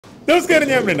നമസ്കാരം,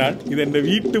 ഞാൻ മൃണാൾ. ഇതെൻ്റെ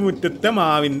വീട്ടുമുറ്റത്തെ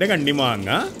മാവിൻ്റെ കണ്ണിമാങ്ങ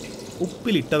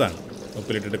ഉപ്പിലിട്ടതാണ്.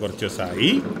 ഉപ്പിലിട്ടിട്ട് കുറച്ച് ദിവസമായി.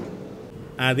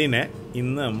 അതിനെ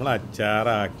ഇന്ന് നമ്മൾ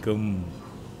അച്ചാറാക്കും.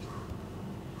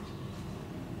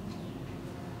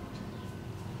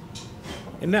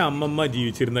 എൻ്റെ അമ്മമ്മ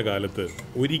ജീവിച്ചിരുന്ന കാലത്ത്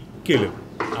ഒരിക്കലും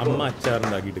അമ്മ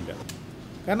അച്ചാറുണ്ടാക്കിയിട്ടില്ല.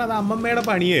 കാരണം അത് അമ്മമ്മയുടെ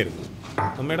പണിയായിരുന്നു.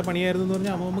 അമ്മയുടെ പണിയായിരുന്നു എന്ന്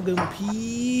പറഞ്ഞാൽ അമ്മമ്മ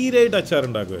ഗംഭീരമായിട്ട്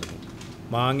അച്ചാറുണ്ടാക്കുമായിരുന്നു.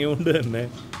 മാങ്ങ കൊണ്ട് തന്നെ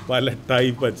പല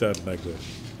ടൈപ്പ്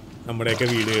അച്ചാറുണ്ടാക്കുമായിരുന്നു. നമ്മുടെയൊക്കെ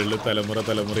വീടുകളിൽ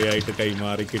തലമുറയായിട്ട്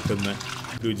കൈമാറി കിട്ടുന്ന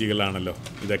രുചികളാണല്ലോ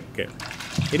ഇതൊക്കെ.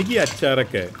 എനിക്ക് ഈ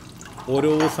അച്ചാറൊക്കെ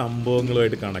ഓരോ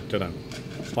സംഭവങ്ങളുമായിട്ട് കണക്റ്റഡാണ്.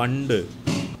 പണ്ട്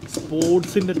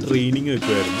സ്പോർട്സിൻ്റെ ട്രെയിനിങ്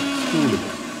വെക്കുമായിരുന്നു സ്കൂളിൽ.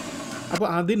 അപ്പോൾ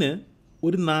അതിന്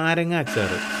ഒരു നാരങ്ങ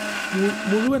അച്ചാർ,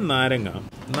 മുഴുവൻ നാരങ്ങ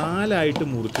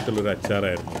 4 മുറിച്ചിട്ടുള്ളൊരു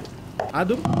അച്ചാറായിരുന്നു.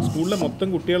 അതും സ്കൂളിലെ മൊത്തം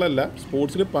കുട്ടികളല്ല,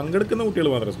 സ്പോർട്സിൽ പങ്കെടുക്കുന്ന കുട്ടികൾ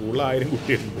മാത്രം. സ്കൂളിൽ 1000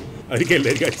 കുട്ടികളുണ്ട്. അവർക്ക്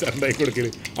എല്ലാവർക്കും അച്ചാറുണ്ടാക്കി കൊടുക്കൽ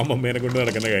അമ്മമ്മേനെ കൊണ്ട്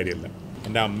നടക്കുന്ന കാര്യമല്ല.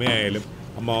 എൻ്റെ അമ്മയായാലും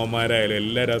അമ്മാവന്മാരായാലും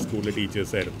എല്ലാവരും ആ സ്കൂളിലെ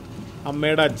ടീച്ചേഴ്സായിരുന്നു.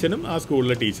 അമ്മയുടെ അച്ഛനും ആ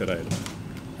സ്കൂളിലെ ടീച്ചറായിരുന്നു.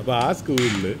 അപ്പോൾ ആ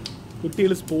സ്കൂളിൽ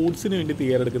കുട്ടികൾ സ്പോർട്സിന് വേണ്ടി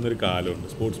തയ്യാറെടുക്കുന്ന ഒരു കാലമുണ്ട്,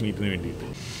 സ്പോർട്സ് മീറ്റിന് വേണ്ടിയിട്ട്.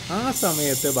 ആ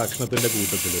സമയത്തെ ഭക്ഷണത്തിൻ്റെ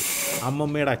കൂട്ടത്തിൽ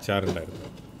അമ്മമ്മയുടെ അച്ചാറുണ്ടായിരുന്നു.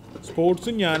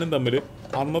 സ്പോർട്സും ഞാനും തമ്മിൽ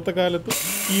അന്നത്തെ കാലത്തും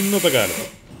ഇന്നത്തെ കാലത്തും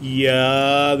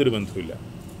യാതൊരു ബന്ധവുമില്ല.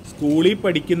 സ്കൂളിൽ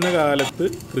പഠിക്കുന്ന കാലത്ത്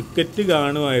ക്രിക്കറ്റ്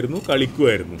കാണുമായിരുന്നു,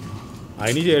 കളിക്കുമായിരുന്നു.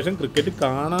 അതിനുശേഷം ക്രിക്കറ്റ്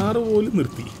കാണാറ് പോലും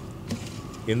നിർത്തി.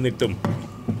 എന്നിട്ടും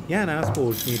ഞാൻ ആ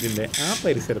സ്പോർട്സ് മീറ്റിൻ്റെ ആ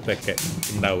പരിസരത്തൊക്കെ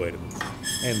ഉണ്ടാവുമായിരുന്നു.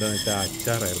 എന്താണെന്ന് വെച്ചാൽ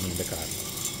അച്ചാറായിരുന്നു എൻ്റെ കാരണം.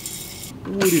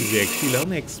 ഒരു രക്ഷയില്ല,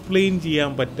 ഒന്ന് എക്സ്പ്ലെയിൻ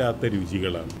ചെയ്യാൻ പറ്റാത്ത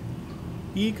രുചികളാണ്.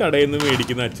 ഈ കടയിൽ നിന്ന്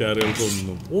മേടിക്കുന്ന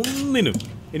ഒന്നിനും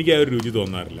എനിക്ക് ആ ഒരു രുചി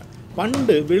തോന്നാറില്ല.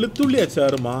 പണ്ട് വെളുത്തുള്ളി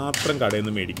അച്ചാർ മാത്രം കടയിൽ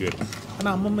നിന്ന് മേടിക്കുമായിരുന്നു.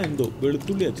 കാരണം അമ്മമ്മ എന്തോ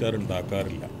വെളുത്തുള്ളി അച്ചാർ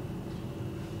ഉണ്ടാക്കാറില്ല.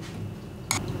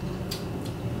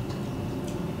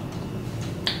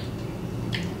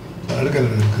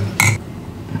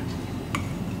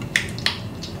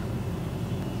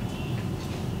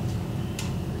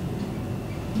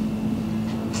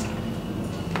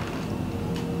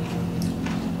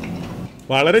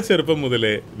 വളരെ ചെറുപ്പം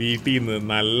മുതലേ വീട്ടിൽ നിന്ന്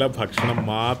നല്ല ഭക്ഷണം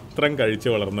മാത്രം കഴിച്ച്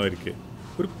വളർന്നവർക്ക്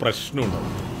ഒരു പ്രശ്നമുണ്ടാവും.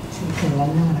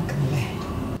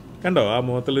 കണ്ടോ ആ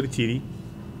മുഖത്തുള്ളൊരു ചിരി?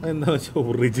 അതെന്താണെന്ന് വെച്ചാൽ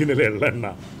ഒറിജിനൽ എള്ളെണ്ണ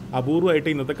അപൂർവമായിട്ട്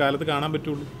ഇന്നത്തെ കാലത്ത് കാണാൻ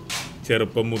പറ്റുള്ളൂ.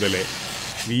 ചെറുപ്പം മുതലേ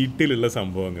വീട്ടിലുള്ള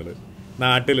സംഭവങ്ങൾ,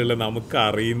 നാട്ടിലുള്ള നമുക്ക്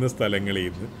അറിയുന്ന സ്ഥലങ്ങളിൽ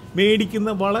നിന്ന്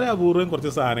മേടിക്കുന്ന വളരെ അപൂർവം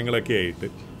കുറച്ച് സാധനങ്ങളൊക്കെ ആയിട്ട്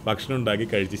ഭക്ഷണം ഉണ്ടാക്കി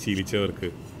കഴിച്ച് ശീലിച്ചവർക്ക്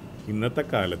ഇന്നത്തെ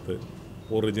കാലത്ത്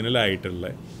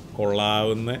ഒറിജിനലായിട്ടുള്ള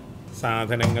കൊള്ളാവുന്ന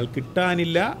സാധനങ്ങൾ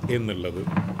കിട്ടാനില്ല എന്നുള്ളത്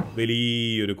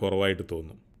വലിയൊരു കുറവായിട്ട്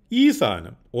തോന്നും. ഈ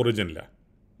സാധനം ഒറിജിനലാണ്.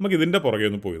 നമുക്ക് ഇതിൻ്റെ പുറകെ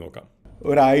ഒന്ന് പോയി നോക്കാം.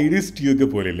 ഒരു ഐറിഷ് സ്റ്റ്യൂ ഒക്കെ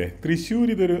പോലെയല്ലേ തൃശ്ശൂർ?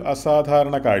 ഇതൊരു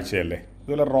അസാധാരണ കാഴ്ചയല്ലേ?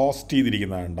 ഇതുപോലെ റോസ്റ്റ്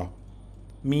ചെയ്തിരിക്കുന്നതുണ്ടോ?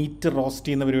 മീറ്റ് റോസ്റ്റ്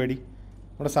ചെയ്യുന്ന പരിപാടി.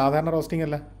 നമ്മുടെ സാധാരണ റോസ്റ്റിംഗ്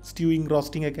അല്ല, സ്റ്റ്യൂയിങ്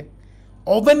റോസ്റ്റിംഗ് ഒക്കെ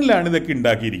ഓവനിലാണ് ഇതൊക്കെ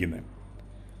ഉണ്ടാക്കിയിരിക്കുന്നത്.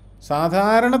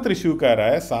 സാധാരണ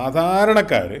തൃശ്ശൂർക്കാരായ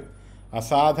സാധാരണക്കാർ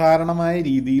അസാധാരണമായ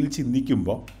രീതിയിൽ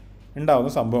ചിന്തിക്കുമ്പോൾ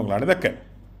ഉണ്ടാകുന്ന സംഭവങ്ങളാണ് ഇതൊക്കെ.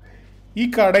 ഈ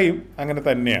കടയും അങ്ങനെ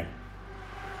തന്നെയാണ്.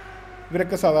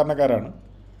 ഇവരൊക്കെ സാധാരണക്കാരാണ്.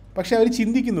 പക്ഷെ അവർ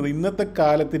ചിന്തിക്കുന്നത് ഇന്നത്തെ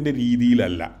കാലത്തിൻ്റെ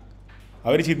രീതിയിലല്ല.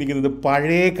 അവർ ചിന്തിക്കുന്നത്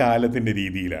പഴയ കാലത്തിൻ്റെ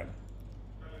രീതിയിലാണ്.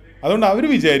 അതുകൊണ്ട് അവർ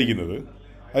വിചാരിക്കുന്നത്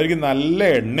അവർക്ക് നല്ല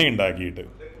എണ്ണ ഉണ്ടാക്കിയിട്ട്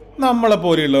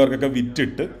നമ്മളെപ്പോലെയുള്ളവർക്കൊക്കെ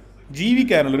വിറ്റിട്ട്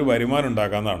ജീവിക്കാനുള്ളൊരു വരുമാനം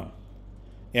ഉണ്ടാക്കാമെന്നാണ്.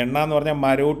 എണ്ണ എന്ന് പറഞ്ഞാൽ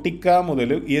മരോട്ടിക്ക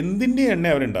മുതൽ എന്തിൻ്റെ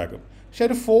എണ്ണ അവരുണ്ടാക്കും. പക്ഷെ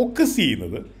അവർ ഫോക്കസ്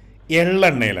ചെയ്യുന്നത്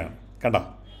എള്ളെണ്ണയിലാണ്. കണ്ടോ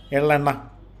എള്ളെണ്ണ.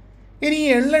 ഇനി ഈ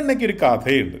എള്ളെണ്ണയ്ക്ക് ഒരു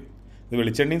കഥയുണ്ട്. ഇത്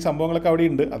വെളിച്ചെണ്ണയും സംഭവങ്ങളൊക്കെ അവിടെ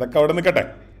ഉണ്ട്, അതൊക്കെ അവിടെ നിൽക്കട്ടെ.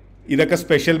 ഇതൊക്കെ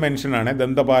സ്പെഷ്യൽ മെൻഷനാണ്.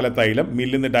 ദന്തപാല തൈലം,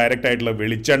 മില്ലിൽ നിന്ന് ഡയറക്റ്റ് ആയിട്ടുള്ള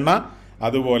വെളിച്ചെണ്ണ,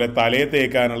 അതുപോലെ തലയെ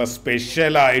തേക്കാനുള്ള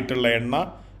സ്പെഷ്യലായിട്ടുള്ള എണ്ണ,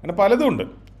 അങ്ങനെ പലതും ഉണ്ട്.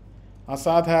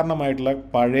 അസാധാരണമായിട്ടുള്ള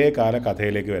പഴയ കാല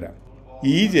കഥയിലേക്ക് വരാം.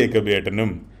 ഈ ജേക്കബ്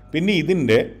ഏട്ടനും പിന്നെ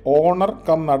ഇതിൻ്റെ ഓണർ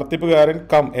കം നടത്തിപ്പുകാരൻ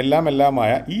കം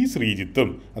എല്ലാമായ ഈ ശ്രീജിത്തും,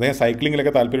 അദ്ദേഹം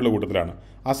സൈക്ലിങ്ങിലൊക്കെ താല്പര്യമുള്ള കൂട്ടത്തിലാണ്,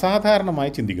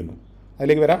 അസാധാരണമായി ചിന്തിക്കുന്നു.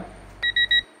 അതിലേക്ക് വരാം.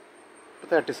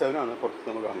 37 പുറത്ത്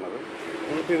നമ്മൾ കാണുന്നത്.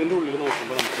 നമ്മളിപ്പോൾ ഇതിൻ്റെ ഉള്ളിൽ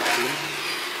നോക്കുമ്പോൾ നമുക്ക്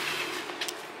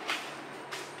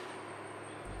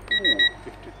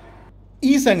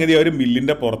ഈ സംഗതി അവർ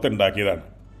മില്ലിൻ്റെ പുറത്തുണ്ടാക്കിയതാണ്.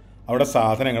 അവിടെ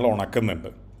സാധനങ്ങൾ ഉണക്കുന്നുണ്ട്.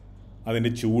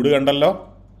 അതിൻ്റെ ചൂട് കണ്ടല്ലോ.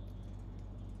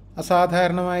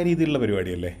 അസാധാരണമായ രീതിയിലുള്ള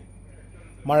പരിപാടിയല്ലേ?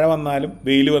 മഴ വന്നാലും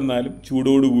വെയിൽ വന്നാലും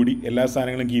ചൂടോടുകൂടി എല്ലാ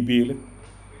സാധനങ്ങളും കീപ്പ് ചെയ്യൽ.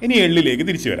 ഇനി എള്ളിലേക്ക്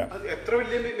തിരിച്ചു വരാം. എത്ര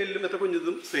വലിയ മില്ലും എത്ര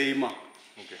കുഞ്ഞതും സെയിമാണ്.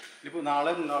 ഓക്കെ, ഇപ്പോൾ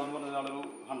നാളെ എന്ന് പറഞ്ഞാൽ നാളെ ഒരു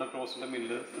 100 crores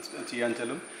മില്ല് ചെയ്യാൻ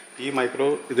വെച്ചാലും ഈ മൈക്രോ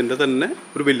ഇതിൻ്റെ തന്നെ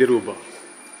ഒരു വലിയ രൂപമാണ്.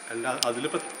 അല്ല അതിൽ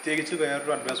പ്രത്യേകിച്ച്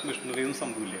വേറൊരു അഡ്വാൻസ് മെഷീനറി ഒന്നും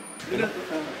സംഭവില്ല. ഇതിൽ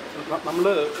നമ്മൾ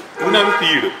ഇതിനകത്ത്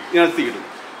തീയിടും.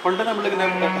 പണ്ട് നമ്മളിങ്ങനെ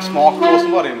സ്മോക്ക് ക്ലോസ്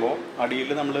എന്ന് പറയുമ്പോൾ അടിയിൽ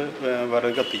നമ്മൾ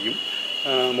വിറക് കത്തിക്കും,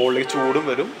 മുകളിലേക്ക് ചൂടും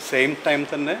വരും, സെയിം ടൈം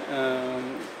തന്നെ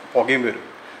പുകയും വരും.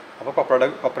 അപ്പോൾ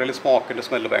കൊപ്രയിൽ സ്മോക്കിൻ്റെ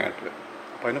സ്മെല്ല് ഭയങ്കരമായിട്ട് വരും.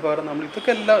 അപ്പോൾ അതിന് പകരം നമ്മൾ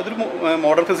ഇതൊക്കെ എല്ലാം ഇതൊരു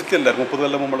മോഡേൺ ഫെസിലിറ്റി അല്ല, 30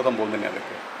 കൊല്ലം മുമ്പുള്ള സംഭവം തന്നെയാണ്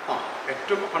അതൊക്കെ.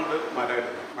 ഏറ്റവും പണ്ട്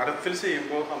മരമായിരുന്നു. മരത്തിൽ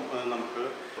ചെയ്യുമ്പോൾ നമുക്ക്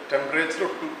ടെമ്പറേച്ചർ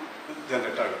ഒട്ടും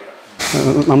ജനറേറ്റ് ആകില്ല.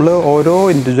 നമ്മൾ ഓരോ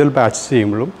ഇൻഡിവിജ്വൽ ബാച്ച്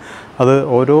ചെയ്യുമ്പോഴും അത്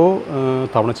ഓരോ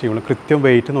തവണ ചെയ്യുമ്പോഴും കൃത്യം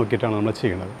വെയിറ്റ് നോക്കിയിട്ടാണ് നമ്മൾ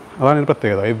ചെയ്യുന്നത്. അതാണ് ഇതിൻ്റെ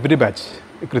പ്രത്യേകത. എവറി ബാച്ച്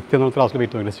കൃത്യം നമുക്ക് ക്ലാസ്സിൽ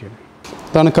വെയിറ്റ് നോക്കിയിട്ട് ചെയ്യുന്നത്.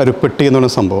 ഇതാണ് കരുപ്പെട്ടി എന്ന്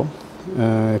പറയുന്ന സംഭവം.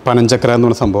 പനഞ്ചക്ര എന്ന്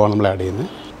പറയുന്ന സംഭവമാണ് നമ്മൾ ആഡ് ചെയ്യുന്നത്.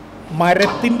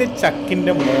 മരത്തിൻ്റെ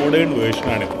ചക്കിൻ്റെ മോഡേൺ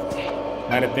വേർഷനാണിത്.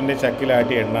 മരത്തിൻ്റെ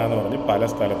ചക്കിലാട്ടി എണ്ണ എന്ന് പറഞ്ഞ് പല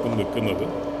സ്ഥലത്തും വെക്കുന്നത്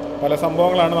പല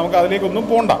സംഭവങ്ങളാണ്. നമുക്ക് അതിലേക്കൊന്നും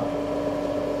പോണ്ട.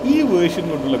 ഈ വേർഷൻ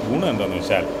കൊണ്ടുള്ള ഗുണം എന്താണെന്ന്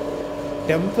വെച്ചാൽ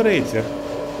ടെമ്പറേച്ചർ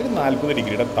ഒരു 40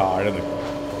 ഡിഗ്രിയുടെ താഴെ നിൽക്കും.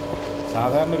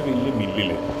 സാധാരണ ഒരു വലിയ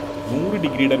മില്ലിൽ 100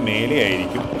 ഡിഗ്രിയുടെ മേലെ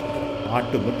ആയിരിക്കും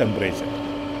ആട്ടുമ്പോൾ ടെമ്പറേച്ചർ.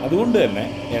 അതുകൊണ്ട് തന്നെ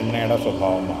എണ്ണയുടെ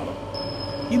സ്വഭാവം മാറും.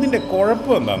 ഇതിൻ്റെ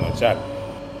കുഴപ്പം എന്താണെന്ന് വെച്ചാൽ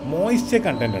മോയ്സ്ചർ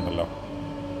കണ്ടൻറ് ഉണ്ടല്ലോ,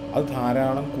 അത്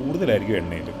ധാരാളം കൂടുതലായിരിക്കും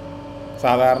എണ്ണയിൽ.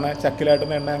 സാധാരണ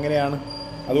ചക്കിലാട്ടുന്ന എണ്ണ അങ്ങനെയാണ്.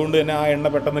 അതുകൊണ്ട് തന്നെ ആ എണ്ണ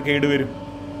പെട്ടെന്ന് കേടുവരും.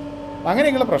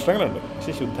 അങ്ങനെയൊക്കെയുള്ള പ്രശ്നങ്ങളുണ്ട്.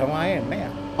 പക്ഷേ ശുദ്ധമായ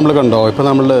എണ്ണയാണ്. നമ്മൾ കണ്ടോ, ഇപ്പോൾ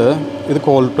നമ്മൾ ഇത്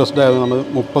കോൾഡ് പ്രസ്ഡ് ആയത് നമ്മൾ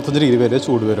 35 ഡിഗ്രി വരെ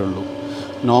ചൂട് വരുള്ളൂ.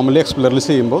 നോർമലി എക്സ്പ്ലറിൽ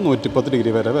ചെയ്യുമ്പോൾ 110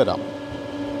 ഡിഗ്രി വരെ വരാം.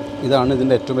 ഇതാണ്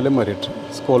ഇതിൻ്റെ ഏറ്റവും വലിയ മെറിറ്റ്.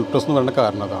 കോൾഡ് പ്രസ് എന്ന് പറയുന്ന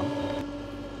കാരണം അതാണ്.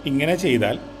 ഇങ്ങനെ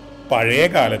ചെയ്താൽ പഴയ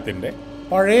കാലത്തിൻ്റെ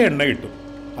പഴയ എണ്ണ കിട്ടും.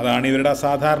 അതാണ് ഇവരുടെ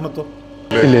അസാധാരണത്വം.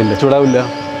 ഇല്ല ചൂടാവില്ല.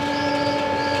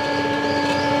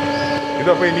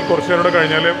 ഇതപ്പോൾ ഇനി കുറച്ച് നേരം കൂടെ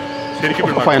കഴിഞ്ഞാൽ ശരിക്കും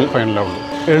ഫൈനലാവുള്ളൂ.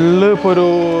 എള്ള് ഇപ്പോൾ ഒരു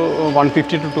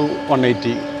 150 to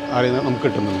 180 അറിയുന്ന നമുക്ക്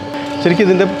കിട്ടുന്നുണ്ട്. ശരിക്കും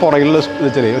ഇതിൻ്റെ പുറകിലുള്ള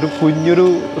വെച്ചാൽ ഒരു കുഞ്ഞൊരു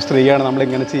സ്ത്രീയാണ്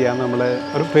നമ്മളിങ്ങനെ ചെയ്യാമെന്ന് നമ്മളെ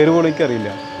ഒരു പേര് പോലും എനിക്കറിയില്ല.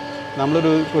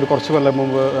 നമ്മളൊരു കുറച്ച് കൊല്ലം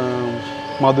മുമ്പ്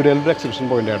മധുരയിലൊരു എക്സിബിഷൻ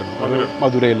പോയിൻ്റ് ആയിരുന്നു. അത്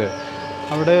മധുരയിൽ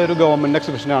അവിടെ ഒരു ഗവൺമെൻറ്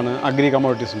എക്സിബിഷനാണ് അഗ്രി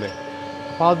കമ്മോഡിറ്റീസിൻ്റെ.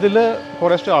 അപ്പോൾ അതിൽ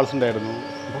കുറേ സ്റ്റാൾസ് ഉണ്ടായിരുന്നു.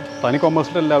 അപ്പോൾ തനി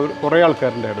കൊമേഴ്സിൽ എല്ലാവരും കുറേ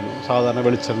ആൾക്കാരുണ്ടായിരുന്നു. സാധാരണ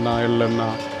വെളിച്ചെണ്ണ, എള്ളെണ്ണ,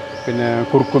 പിന്നെ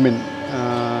കുർക്കുമിൻ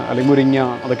അല്ലെങ്കിൽ മുരിങ്ങ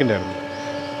അതൊക്കെ ഉണ്ടായിരുന്നു.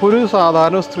 അപ്പോൾ ഒരു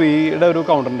സാധാരണ സ്ത്രീയുടെ ഒരു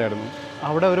കൗണ്ടർ ഉണ്ടായിരുന്നു.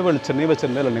 അവിടെ ഒരു വെളിച്ചെണ്ണയും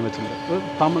വെച്ചിട്ടുണ്ട്, എള്ളെണ്ണയും വെച്ചിട്ടുണ്ട്. ഒരു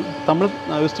തമിഴ്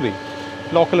ഒരു സ്ത്രീ,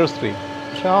 ലോക്കൽ ഒരു സ്ത്രീ.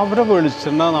 പക്ഷെ അവരുടെ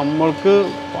വെളിച്ചെണ്ണ നമ്മൾക്ക്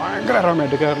ഭയങ്കര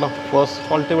അരോമാറ്റിക് ആയിട്ടുള്ള ഫസ്റ്റ്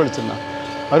ക്വാളിറ്റി വെളിച്ചെണ്ണ.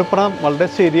 അവർ പറഞ്ഞാൽ വളരെ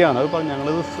ശരിയാണ്. അത് പറഞ്ഞാൽ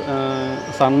ഞങ്ങളിത്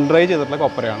സൺഡ്രൈ ചെയ്തിട്ടുള്ള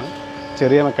കൊപ്പരയാണ്,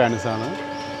 ചെറിയ മെക്കാനിക്സാണ്.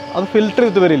 അത് ഫിൽറ്റർ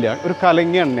ചെയ്ത് വരില്ല, ഒരു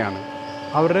കലങ്ങിയ എണ്ണയാണ്.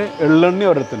 അവരുടെ എള്ളെണ്ണ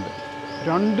ഒരിടത്തുണ്ട്.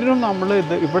 രണ്ടിനും നമ്മൾ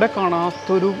ഇവിടെ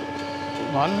കാണാത്തൊരു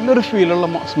നല്ലൊരു ഫീലുള്ള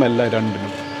സ്മെല്ലാണ്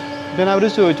രണ്ടിനും. പിന്നെ അവർ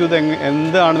ചോദിച്ചു ഇത്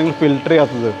എന്താണ് നിങ്ങൾ ഫിൽറ്റർ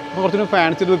ചെയ്യാത്തത്, അപ്പോൾ കുറച്ചുകൂടി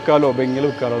ഫാൻസിൽ വിൽക്കാമല്ലോ, ബെങ്ങിൽ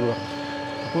വിൽക്കാമല്ലോ എന്ന് പറഞ്ഞു.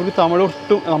 അപ്പോൾ ഒരു തമിഴ്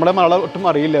ഒട്ടും നമ്മുടെ മലയാളം ഒട്ടും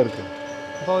അറിയില്ല അവർക്ക്.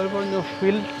 അപ്പോൾ അവർ പറഞ്ഞു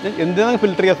എന്തിനാണ്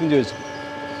ഫിൽറ്റർ ചെയ്യാത്തതെന്ന് ചോദിച്ചു.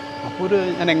 അപ്പോൾ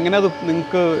ഞാൻ എങ്ങനെ അത്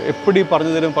നിങ്ങൾക്ക് എപ്പടി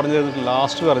പറഞ്ഞു തരുന്നിട്ട്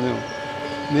ലാസ്റ്റ് പറഞ്ഞു,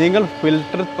 നിങ്ങൾ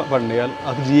ഫിൽറ്റർ പണിയാൽ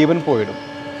അത് ജീവൻ പോയിടും,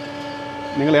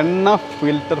 നിങ്ങൾ എണ്ണ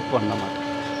ഫിൽറ്റർ പണ മാറ്റും.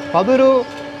 അപ്പം അതൊരു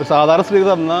സാധാരണ സ്ത്രീ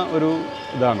തന്ന ഒരു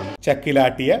ഇതാണ്.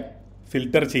 ചക്കിലാട്ടിയ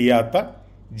ഫിൽറ്റർ ചെയ്യാത്ത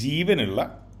ജീവനുള്ള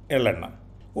എള്ളെണ്ണ.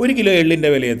 1 കിലോ എള്ളിൻ്റെ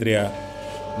വില എത്രയാ?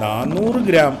 400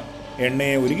 ഗ്രാം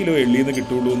എണ്ണയെ 1 കിലോ എള്ളിൽ നിന്ന്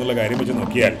കിട്ടുള്ളൂ എന്നുള്ള കാര്യം വെച്ച്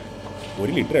നോക്കിയാൽ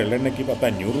 1 ലിറ്റർ എള്ളെണ്ണയ്ക്ക്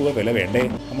 500 രൂപ വില വേണ്ടേ?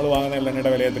 നമ്മൾ വാങ്ങുന്ന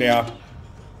എള്ളെണ്ണയുടെ വില എത്രയാ?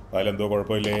 അതിലെന്തോ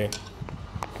കുഴപ്പമില്ലേ?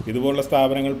 ഇതുപോലുള്ള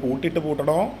സ്ഥാപനങ്ങൾ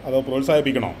പൂട്ടണോ അതോ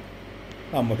പ്രോത്സാഹിപ്പിക്കണോ?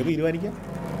 നമുക്ക് തീരുമാനിക്കാം.